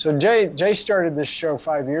continued. So Jay started this show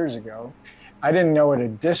 5 years ago. I didn't know what a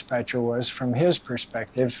dispatcher was from his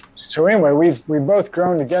perspective. So anyway, we've both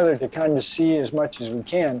grown together to kind of see as much as we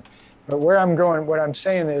can. But where I'm going, what I'm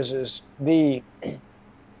saying is the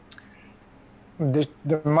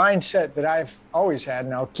mindset that I've always had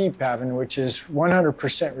and I'll keep having, which is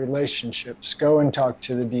 100% relationships. Go and talk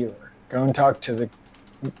to the dealer. Go and talk to the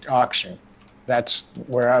auction. That's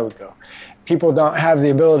where I would go. People don't have the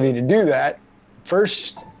ability to do that.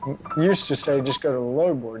 First, used to say just go to the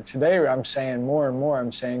load board. Today, I'm saying more and more.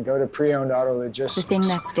 I'm saying go to pre-owned auto logistics. The thing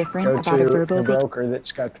that's different go about to a Verbo the broker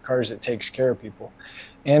that's got the cars that takes care of people.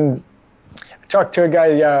 And I talked to a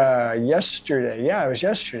guy yesterday. Yeah, it was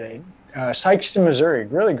yesterday. Sikeston, Missouri.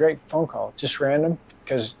 Really great phone call. Just random.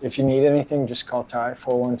 Because if you need anything, just call Ty,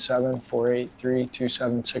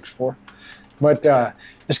 417-483-2764. But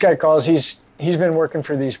this guy calls. He's been working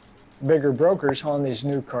for these bigger brokers hauling these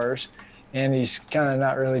new cars, and he's kind of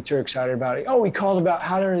not really too excited about it. Oh, he called about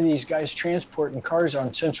how are these guys transporting cars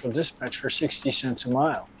on Central Dispatch for 60 cents a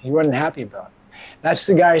mile. He wasn't happy about it. That's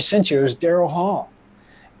the guy I sent you. It was Daryl Hall.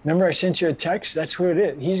 Remember I sent you a text? That's who it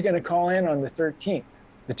is. He's going to call in on the 13th,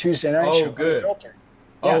 the Tuesday night show. Oh, good.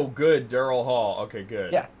 Yeah. Oh, good. Daryl Hall. Okay,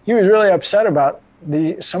 good. Yeah. He was really upset about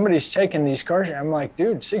somebody's taking these cars. I'm like,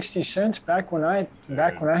 dude, 60 cents back when I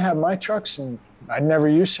had my trucks and I'd never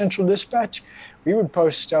used Central Dispatch, we would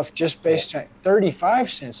post stuff just based on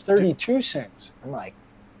 35 cents, 32 cents. I'm like,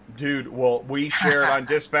 dude, well, we shared on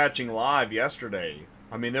Dispatching Live yesterday.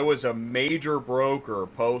 I mean, there was a major broker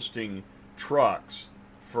posting trucks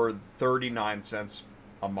for 39 cents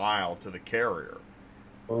a mile to the carrier.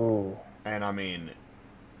 Oh. And I mean,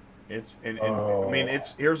 here's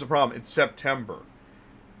the problem. It's September.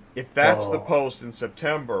 If that's the post in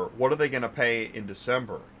September, what are they going to pay in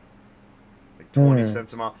December? Like 20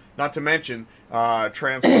 cents a mile. Not to mention,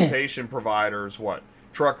 transportation providers,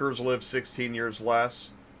 truckers live 16 years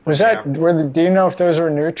less. Was that, do you know if those were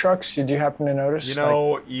new trucks? Did you happen to notice? I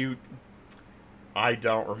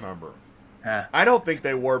don't remember. I don't think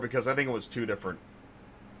they were because I think it was two different.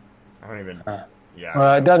 I don't even. Yeah.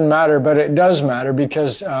 Well, it doesn't matter, but it does matter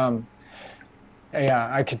because, we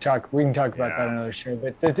can talk about that another show.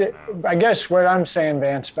 But I guess what I'm saying,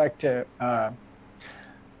 Vance, back to,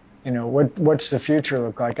 what's the future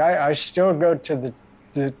look like? I still go to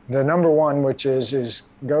the number one, which is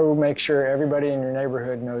go make sure everybody in your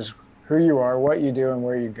neighborhood knows who you are, what you do, and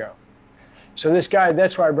where you go. So this guy,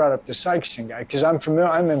 that's why I brought up the Sikeston guy, because I'm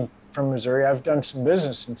familiar. From Missouri. I've done some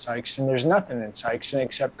business in Sikeston. There's nothing in Sikeston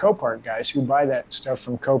except Copart guys who buy that stuff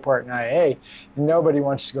from Copart and IA, and nobody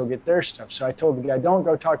wants to go get their stuff. So I told the guy, don't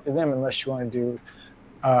go talk to them unless you want to do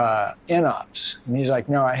in-ops. And he's like,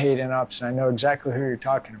 no, I hate in-ops, and I know exactly who you're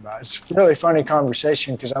talking about. It's a really funny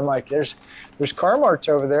conversation because I'm like, there's Car-Marts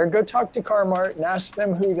over there. Go talk to Car-Mart and ask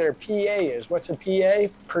them who their PA is. What's a PA?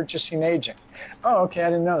 Purchasing agent. Oh, okay,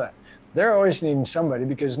 I didn't know that. They're always needing somebody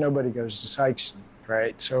because nobody goes to Sikeston.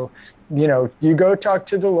 Right. So, you go talk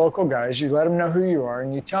to the local guys, you let them know who you are,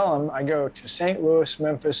 and you tell them, I go to St. Louis,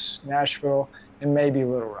 Memphis, Nashville, and maybe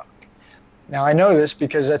Little Rock. Now, I know this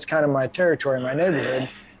because that's kind of my territory, my neighborhood.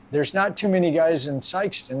 There's not too many guys in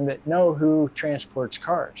Sikeston that know who transports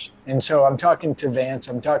cars. And so I'm talking to Vance,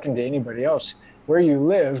 I'm talking to anybody else. Where you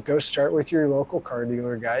live, go start with your local car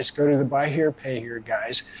dealer guys, go to the buy here, pay here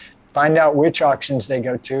guys, find out which auctions they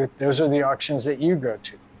go to. Those are the auctions that you go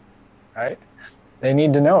to, right? They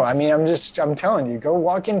need to know. I mean, I'm telling you, go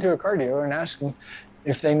walk into a car dealer and ask them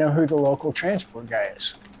if they know who the local transport guy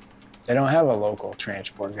is. They don't have a local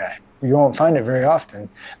transport guy. You won't find it very often.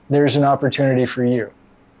 There's an opportunity for you.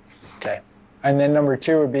 Okay. And then number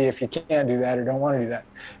two would be if you can't do that or don't want to do that,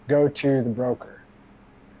 go to the broker.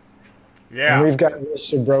 Yeah. And we've got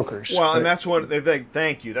lists of brokers. Well, and that's what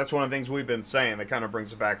thank you. That's one of the things we've been saying that kind of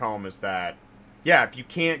brings it back home is that, if you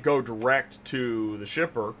can't go direct to the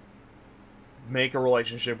shipper, make a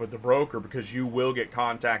relationship with the broker because you will get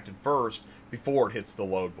contacted first before it hits the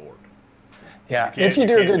load board. Yeah, if you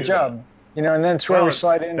do a good job, and then that's where we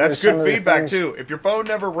slide into that's good feedback too. If your phone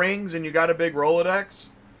never rings and you got a big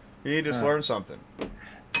Rolodex, you just learn something.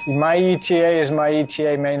 My ETA is my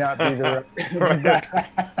ETA may not be the right.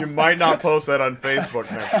 You might not post that on Facebook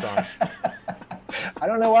next time. I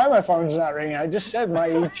don't know why my phone's not ringing. I just said my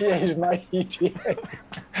ETA is my ETA.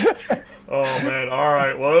 Oh, man. All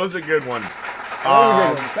right. Well, it was a good one.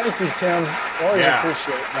 Thank you, Tim. Always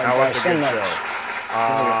appreciate it. That was a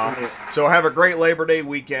good show. So have a great Labor Day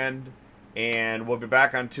weekend, and we'll be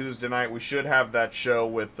back on Tuesday night. We should have that show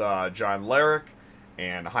with John Larrick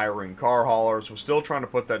and Hiring Car Haulers. We're still trying to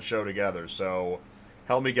put that show together, so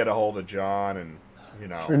help me get a hold of John and,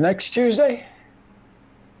 For next Tuesday?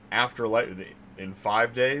 After in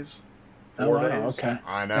 5 days? 4 days? Okay.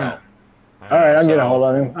 I know. Yeah. All right, I'll get a hold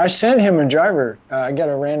of him. I sent him a driver. I got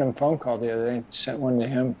a random phone call the other day. Sent one to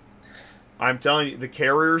him. I'm telling you, the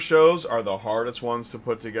carrier shows are the hardest ones to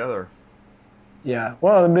put together. Yeah,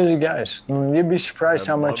 well, the busy guys. You'd be surprised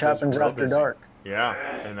how much happens after dark. Yeah,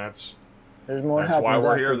 and there's more. That's why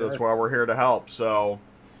we're here. That's why we're here to help. So,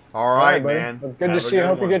 All right, man. Well, good to see you.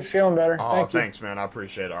 Hope you get feeling better. Oh, thanks, man. I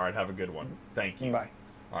appreciate it. All right, have a good one. Thank you. Bye.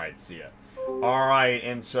 All right, see ya. All right,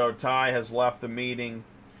 and so Ty has left the meeting.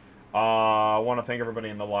 I want to thank everybody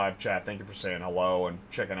in the live chat. Thank you for saying hello and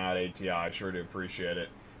checking out ATI. I sure do appreciate it.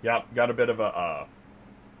 Yep, got a bit of a,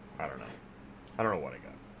 I don't know what I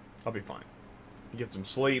got. I'll be fine. Get some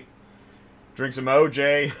sleep, drink some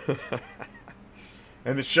OJ,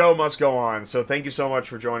 and the show must go on. So thank you so much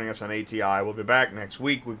for joining us on ATI. We'll be back next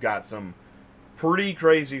week. We've got some pretty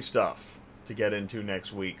crazy stuff to get into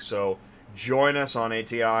next week. So join us on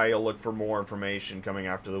ATI. You'll look for more information coming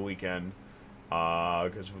after the weekend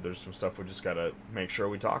because there's some stuff we just got to make sure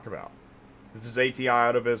we talk about. This is ATI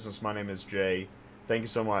Auto Business. My name is Jay. Thank you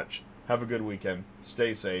so much. Have a good weekend.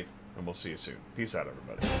 Stay safe, and we'll see you soon. Peace out,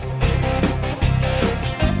 everybody.